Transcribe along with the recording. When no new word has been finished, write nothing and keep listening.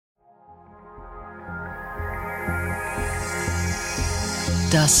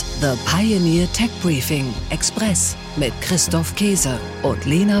Das The Pioneer Tech Briefing Express mit Christoph Käse und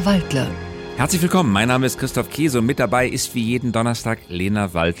Lena Waldle. Herzlich willkommen, mein Name ist Christoph Käse und mit dabei ist wie jeden Donnerstag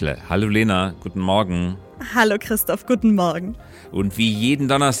Lena Waldle. Hallo Lena, guten Morgen. Hallo Christoph, guten Morgen. Und wie jeden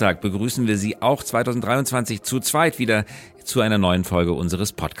Donnerstag begrüßen wir Sie auch 2023 zu zweit wieder zu einer neuen Folge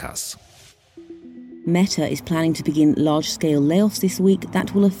unseres Podcasts. Meta is planning to begin large-scale layoffs this week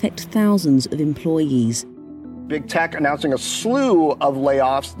that will affect thousands of employees. Big tech announcing a slew of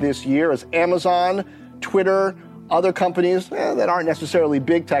layoffs this year as Amazon, Twitter, other companies that aren't necessarily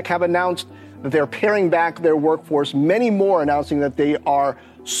big tech have announced that they're paring back their workforce. Many more announcing that they are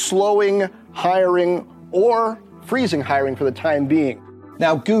slowing hiring or freezing hiring for the time being.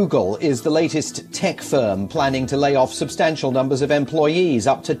 Now, Google is the latest tech firm planning to lay off substantial numbers of employees,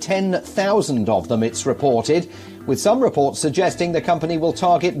 up to 10,000 of them, it's reported, with some reports suggesting the company will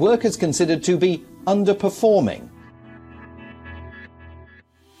target workers considered to be underperforming.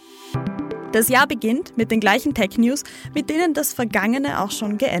 Das Jahr beginnt mit den gleichen Tech-News, mit denen das Vergangene auch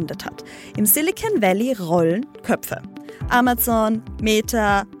schon geendet hat. Im Silicon Valley rollen Köpfe. Amazon,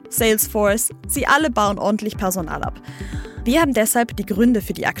 Meta, Salesforce, sie alle bauen ordentlich Personal ab. Wir haben deshalb die Gründe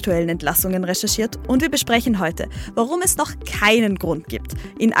für die aktuellen Entlassungen recherchiert und wir besprechen heute, warum es noch keinen Grund gibt,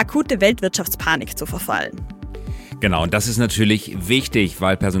 in akute Weltwirtschaftspanik zu verfallen. Genau, und das ist natürlich wichtig,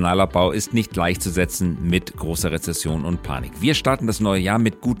 weil Personalabbau ist nicht gleichzusetzen mit großer Rezession und Panik. Wir starten das neue Jahr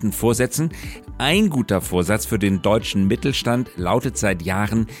mit guten Vorsätzen. Ein guter Vorsatz für den deutschen Mittelstand lautet seit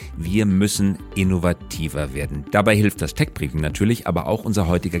Jahren, wir müssen innovativer werden. Dabei hilft das Tech-Briefing natürlich, aber auch unser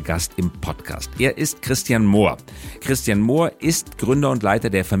heutiger Gast im Podcast. Er ist Christian Mohr. Christian Mohr ist Gründer und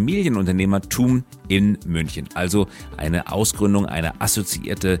Leiter der Familienunternehmertum in München. Also eine Ausgründung, eine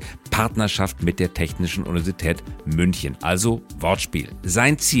assoziierte Partnerschaft mit der Technischen Universität München. Also Wortspiel.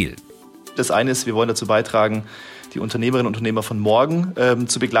 Sein Ziel. Das eine ist, wir wollen dazu beitragen, die Unternehmerinnen und Unternehmer von morgen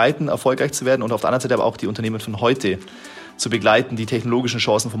zu begleiten, erfolgreich zu werden und auf der anderen Seite aber auch die Unternehmen von heute zu begleiten, die technologischen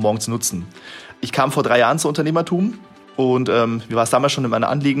Chancen von morgen zu nutzen. Ich kam vor 3 Jahren zu Unternehmertum und mir war es damals schon mein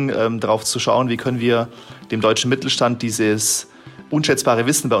Anliegen, darauf zu schauen, wie können wir dem deutschen Mittelstand dieses unschätzbare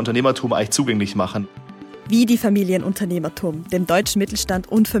Wissen bei Unternehmertum eigentlich zugänglich machen. Wie die Familienunternehmertum dem deutschen Mittelstand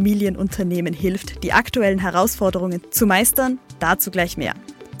und Familienunternehmen hilft, die aktuellen Herausforderungen zu meistern, dazu gleich mehr.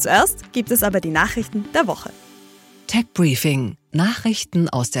 Zuerst gibt es aber die Nachrichten der Woche. Tech Briefing. Nachrichten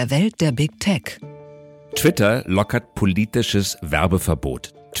aus der Welt der Big Tech. Twitter lockert politisches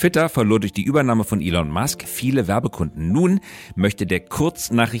Werbeverbot. Twitter verlor durch die Übernahme von Elon Musk viele Werbekunden. Nun möchte der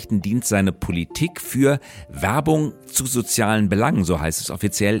Kurznachrichtendienst seine Politik für Werbung zu sozialen Belangen, so heißt es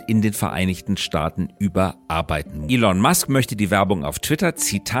offiziell, in den Vereinigten Staaten überarbeiten. Elon Musk möchte die Werbung auf Twitter,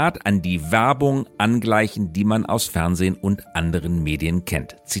 Zitat, an die Werbung angleichen, die man aus Fernsehen und anderen Medien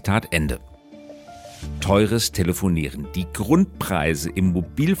kennt. Zitat Ende. Teures Telefonieren. Die Grundpreise im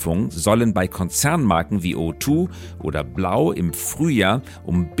Mobilfunk sollen bei Konzernmarken wie O2 oder Blau im Frühjahr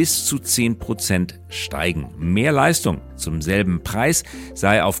um bis zu 10% steigen. Mehr Leistung zum selben Preis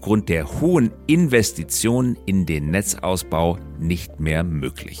sei aufgrund der hohen Investitionen in den Netzausbau nicht mehr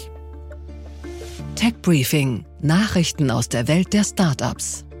möglich. Tech Briefing. Nachrichten aus der Welt der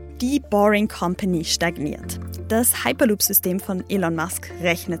Startups. Die Boring Company stagniert. Das Hyperloop-System von Elon Musk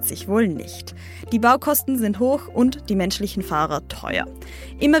rechnet sich wohl nicht. Die Baukosten sind hoch und die menschlichen Fahrer teuer.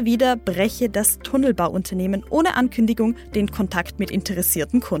 Immer wieder breche das Tunnelbauunternehmen ohne Ankündigung den Kontakt mit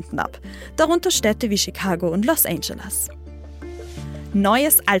interessierten Kunden ab. Darunter Städte wie Chicago und Los Angeles.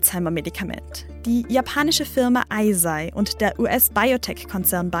 Neues Alzheimer-Medikament. Die japanische Firma Eisai und der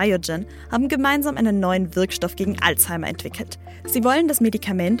US-Biotech-Konzern Biogen haben gemeinsam einen neuen Wirkstoff gegen Alzheimer entwickelt. Sie wollen das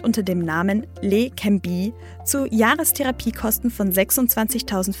Medikament unter dem Namen Leqembi zu Jahrestherapiekosten von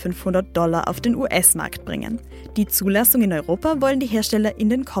 $26.500 auf den US-Markt bringen. Die Zulassung in Europa wollen die Hersteller in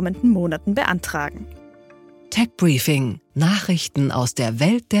den kommenden Monaten beantragen. Tech Briefing. Nachrichten aus der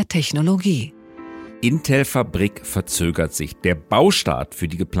Welt der Technologie. Intel-Fabrik verzögert sich. Der Baustart für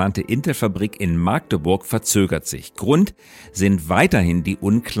die geplante Intel-Fabrik in Magdeburg verzögert sich. Grund sind weiterhin die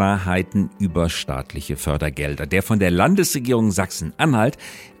Unklarheiten über staatliche Fördergelder. Der von der Landesregierung Sachsen-Anhalt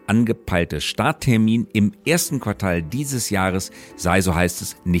angepeilte Starttermin im ersten Quartal dieses Jahres sei, so heißt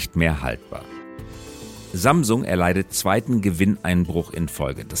es, nicht mehr haltbar. Samsung erleidet zweiten Gewinneinbruch in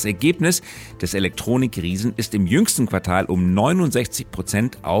Folge. Das Ergebnis des Elektronikriesen ist im jüngsten Quartal um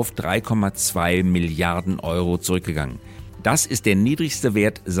 69% auf 3,2 Milliarden Euro zurückgegangen. Das ist der niedrigste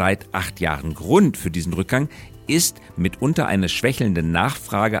Wert seit 8 Jahren. Grund für diesen Rückgang ist mitunter eine schwächelnde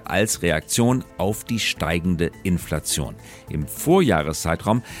Nachfrage als Reaktion auf die steigende Inflation. Im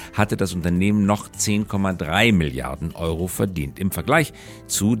Vorjahreszeitraum hatte das Unternehmen noch 10,3 Milliarden Euro verdient, im Vergleich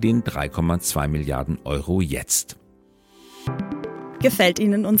zu den 3,2 Milliarden Euro jetzt. Gefällt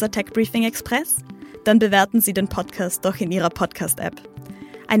Ihnen unser Tech Briefing Express? Dann bewerten Sie den Podcast doch in Ihrer Podcast-App.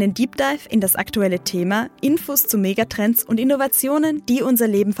 Einen Deep Dive in das aktuelle Thema, Infos zu Megatrends und Innovationen, die unser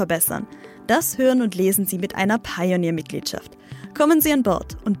Leben verbessern. Das hören und lesen Sie mit einer Pioneer-Mitgliedschaft. Kommen Sie an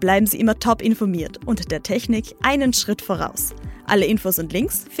Bord und bleiben Sie immer top informiert und der Technik einen Schritt voraus. Alle Infos und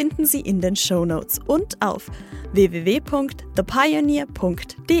Links finden Sie in den Shownotes und auf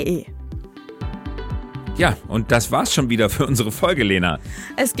www.thepioneer.de. Ja, und das war's schon wieder für unsere Folge, Lena.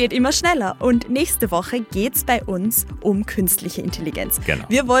 Es geht immer schneller und nächste Woche geht's bei uns um künstliche Intelligenz. Genau.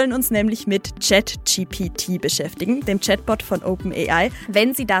 Wir wollen uns nämlich mit ChatGPT beschäftigen, dem Chatbot von OpenAI.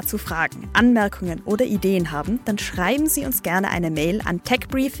 Wenn Sie dazu Fragen, Anmerkungen oder Ideen haben, dann schreiben Sie uns gerne eine Mail an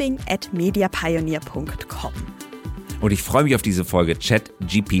techbriefing@mediapioneer.com. Und ich freue mich auf diese Folge.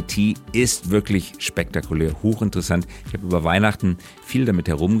 ChatGPT ist wirklich spektakulär, hochinteressant. Ich habe über Weihnachten viel damit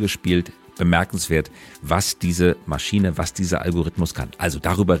herumgespielt. Bemerkenswert, was diese Maschine, was dieser Algorithmus kann. Also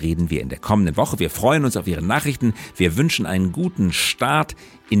darüber reden wir in der kommenden Woche. Wir freuen uns auf Ihre Nachrichten. Wir wünschen einen guten Start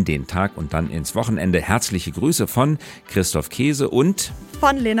in den Tag und dann ins Wochenende. Herzliche Grüße von Christoph Käse und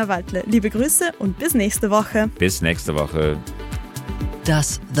von Lena Waldle. Liebe Grüße und bis nächste Woche. Bis nächste Woche.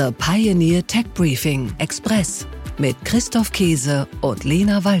 Das The Pioneer Tech Briefing Express mit Christoph Käse und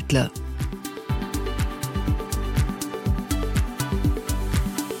Lena Waldle.